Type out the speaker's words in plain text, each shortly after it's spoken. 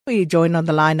We join on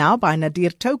the line now by Nadir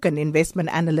Token, investment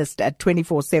analyst at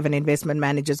 24/7 Investment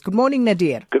Managers. Good morning,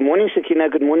 Nadir. Good morning, Sakina.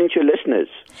 Good morning to your listeners.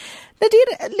 Nadir,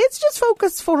 let's just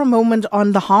focus for a moment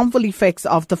on the harmful effects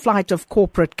of the flight of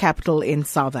corporate capital in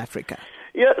South Africa.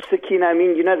 Yeah, Sakina,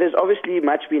 there's obviously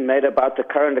much been made about the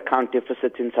current account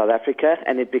deficit in South Africa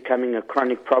and it becoming a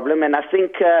chronic problem. And I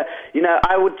think,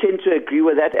 I would tend to agree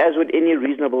with that, as would any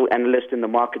reasonable analyst in the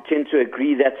market, tend to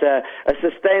agree that a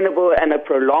sustainable and a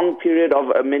prolonged period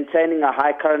of maintaining a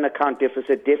high current account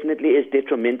deficit definitely is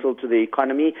detrimental to the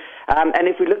economy. And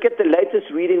if we look at the latest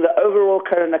reading, the overall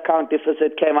current account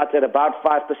deficit came out at about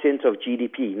 5% of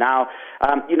GDP. Now,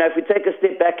 if we take a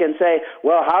step back and say,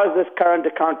 well, how is this current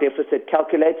account deficit calculated?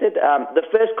 The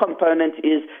first component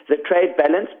is the trade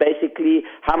balance. Basically,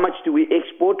 how much do we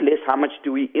export, less how much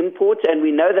do we import? And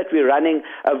we know that we're running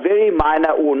a very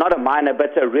minor, or not a minor,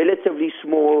 but a relatively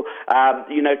small,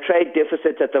 trade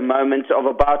deficit at the moment of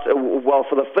about,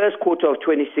 for the first quarter of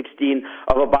 2016,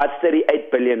 of about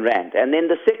 38 billion rand. And then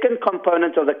the second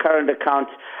component of the current account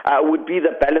would be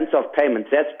the balance of payments.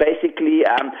 That's basically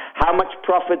how much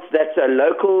profits that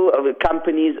local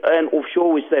companies earn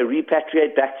offshore, which they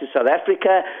repatriate back to South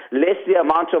Africa, less the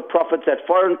amount of profits that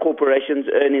foreign corporations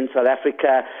earn in South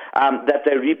Africa that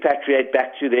they repatriate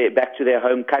back to their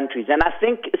home countries. And I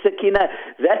think, Sakina,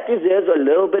 that deserves a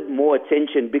little bit more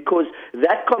attention, because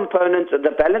that component,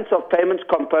 the balance of payments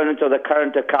component of the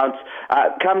current account,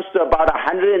 comes to about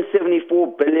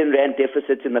 174 billion rand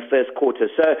deficit in the first quarter.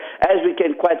 So as we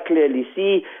can quite clearly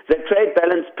see, the trade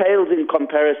balance pales in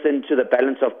comparison to the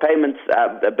balance of payments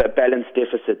balance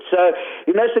deficit. So,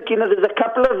 Sakina, there's a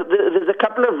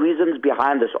couple of reasons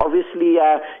behind this. Obviously,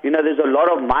 there's a lot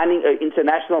of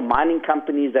international mining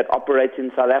companies that operate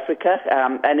in South Africa,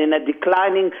 and in a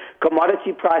declining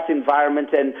commodity price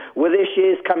environment, and with their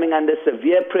shares coming under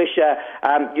severe pressure,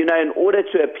 in order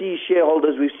to appease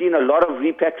shareholders, we've seen a lot of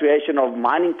repatriation of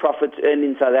mining profits earned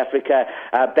in South Africa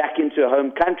back into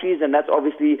home countries, and that's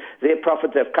obviously their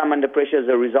profits have come under pressure as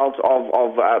a result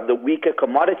of the weaker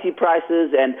commodity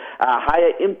prices and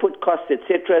higher input costs,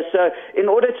 etc. So in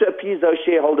order to appease those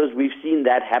shareholders, we've seen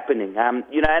that happening. And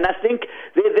I think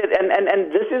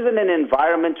and this is in an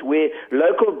environment where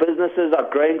local businesses are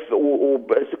growing, or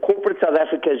corporate South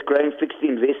Africa is growing fixed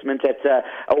investment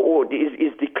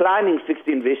is declining fixed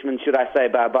investment, should I say,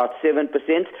 by about 7%,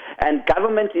 and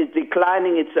government is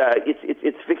declining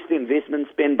its fixed investment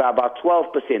spend by about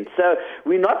 12%. So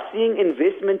we're not seeing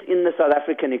investment in the South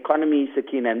African economy,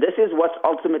 Sakina, and this is what's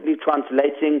ultimately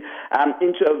translating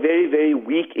into a very, very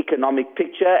weak economic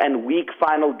picture and weak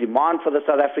final demand for the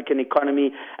South African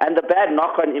economy, and the bad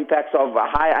knock-on impacts of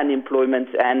high unemployment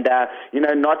and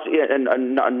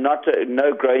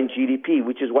no growing GDP,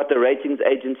 which is what the ratings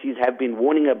agencies have been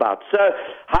warning about. So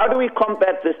how do we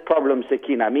combat this problem,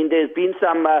 Sakina? There's been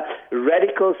some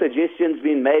radical suggestions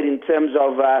being made in terms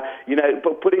of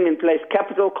putting in place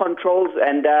capital controls,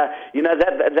 and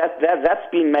that's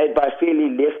been made by fairly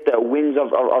left wings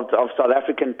of South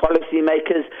African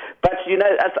policymakers. But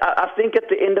I think at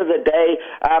the end of the day,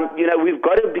 we've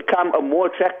got to become a more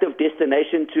attractive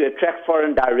destination to attract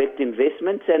foreign direct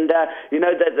investment, and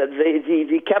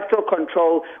the capital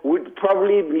control would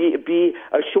probably be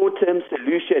a short-term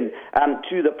solution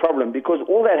to the problem, because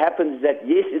all that happens is that,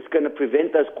 yes, it's going to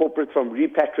prevent those corporates from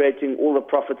repatriating all the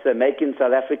profits they make in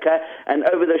South Africa, and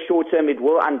over the short term it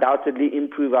will undoubtedly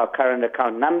improve our current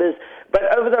account numbers, but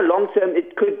over the long term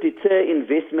it could deter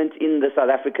investment in the South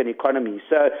African economy.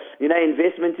 So,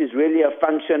 investment is really a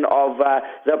function of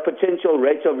the potential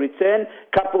rate of return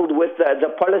coupled with the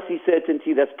policy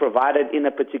certainty that's provided in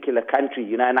a particular country,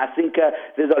 and I think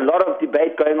there's a lot of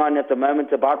debate going on at the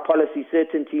moment about policy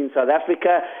certainty in South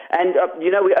Africa, and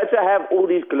we also have all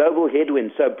these global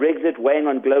headwinds, so Brexit weighing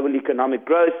on global economic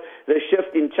growth, the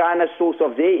shift in China's source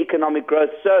of their economic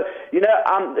growth. So,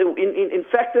 in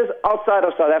factors outside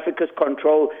of South Africa's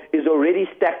control is already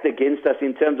stacked against us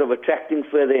in terms of attracting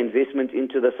further investment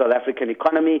into the South African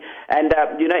economy, and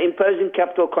imposing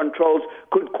capital controls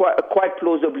could quite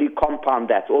plausibly compound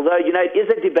that. Although, it is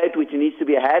a debate which needs to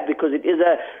be had, because it is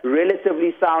a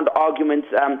relatively sound argument,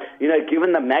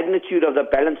 given the magnitude of the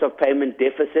balance of payment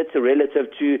deficits relative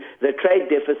to the trade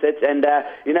deficits, and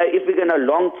if we're going to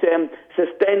long-term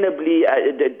sustainably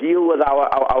deal with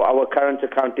our current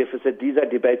account deficit, these are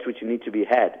debates which need to be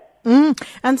had.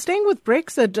 And staying with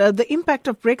Brexit, the impact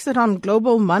of Brexit on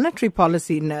global monetary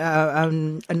policy,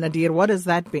 Nadir, what has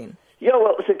that been? Yeah,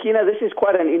 well, Sakina, this is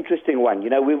quite an interesting one.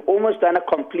 We've almost done a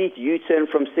complete U-turn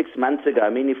from 6 months ago. I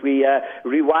mean, if we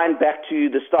rewind back to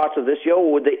the start of this year,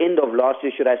 or the end of last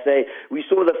year, should I say, we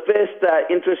saw the first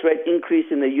interest rate increase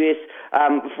in the U.S.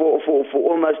 For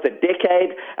almost a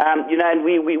decade. And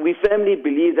we firmly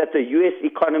believe that the U.S.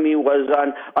 economy was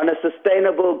on a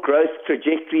sustainable growth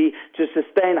trajectory to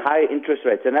sustain higher interest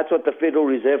rates. And that's what the Federal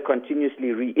Reserve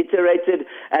continuously reiterated,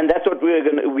 and that's what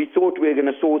we thought we were going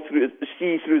to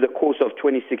see through the course of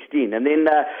 2016. And then,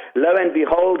 lo and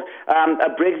behold, a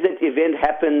Brexit event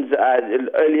happens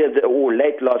or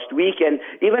late last week. And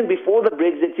even before the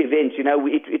Brexit event,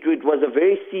 it was a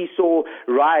very seesaw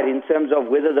ride in terms of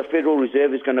whether the Federal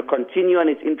Reserve is going to continue on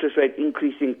its interest rate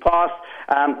increasing path,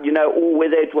 or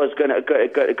whether it was going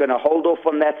to hold off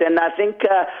on that. And I think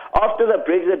after the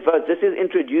Brexit vote, this has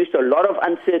introduced a lot of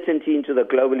uncertainty into the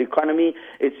global economy.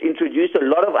 It's introduced a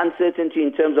lot of uncertainty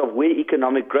in terms of where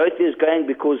economic growth is going,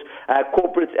 because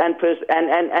corporates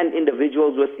and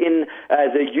individuals within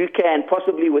the UK and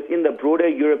possibly within the broader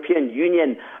European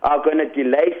Union are going to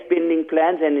delay spending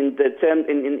plans, and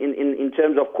in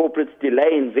terms of corporates, delay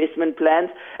investment plans.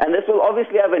 And this will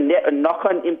obviously have a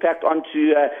knock-on impact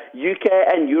onto UK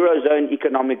and Eurozone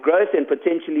economic growth, and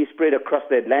potentially spread across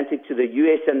the Atlantic to the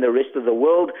US and the rest of the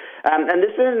world. And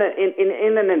this is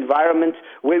in an environment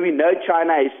where we know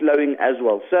China is slowing as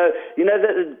well. So,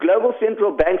 the global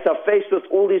central banks are faced with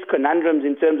all these conundrums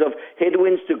in terms of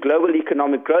headwinds to global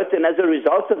economic growth, and as a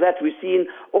result of that, we've seen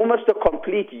almost a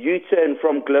complete U-turn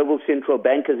from global central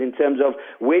bankers in terms of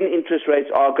when interest rates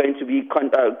are going to be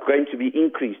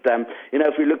increased.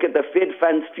 If we look at the Fed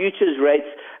funds futures rates,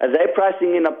 they're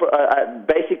pricing in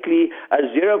basically a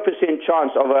 0%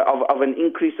 chance of an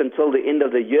increase until the end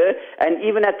of the year, and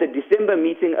even at the December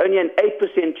meeting, only an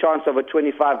 8% chance of a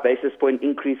 25 basis point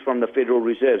increase from the Federal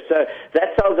Reserve. So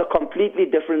that tells a completely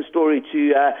different story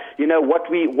to what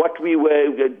we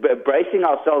were bracing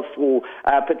ourselves for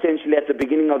potentially at the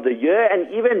beginning of the year, and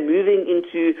even moving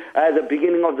into the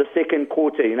beginning of the second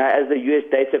quarter. As the US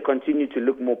data continued to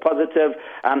look more positive,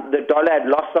 the dollar had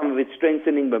lost some of its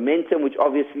strengthening momentum, which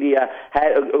obviously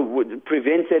had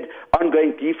prevented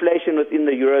ongoing deflation within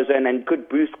the Eurozone and could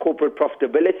boost corporate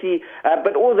profitability.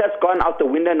 But all that's gone out the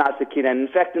window now, Sakina. And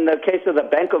in fact, in the case of the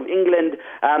Bank of England,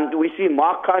 we see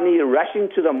Mark Carney rushing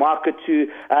to the market to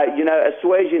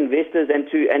assuage investors and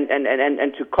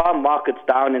to calm markets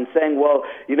down, and saying, well,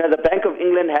 the Bank of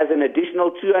England has an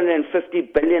additional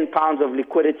 £250 billion of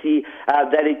liquidity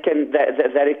that it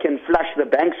can flush the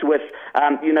banks with,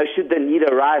 should the need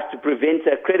arise to prevent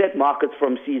credit markets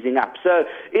from seizing up. So,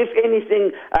 if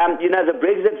anything, the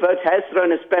Brexit vote has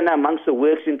thrown a spanner amongst the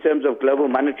works in terms of global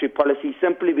monetary policy,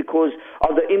 simply because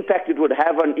of the impact it would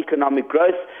have on economic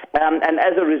growth. And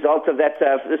as a result of that,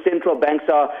 the central banks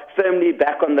are firmly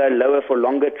back on the lower for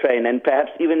longer train, and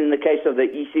perhaps even in the case of the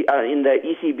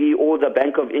ECB or the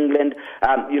Bank of England,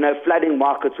 flooding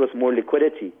markets with more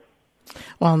liquidity.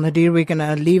 Well, Nadir, we're going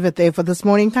to leave it there for this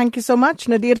morning. Thank you so much.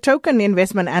 Nadir Token,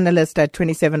 investment analyst at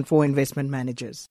 274 Investment Managers.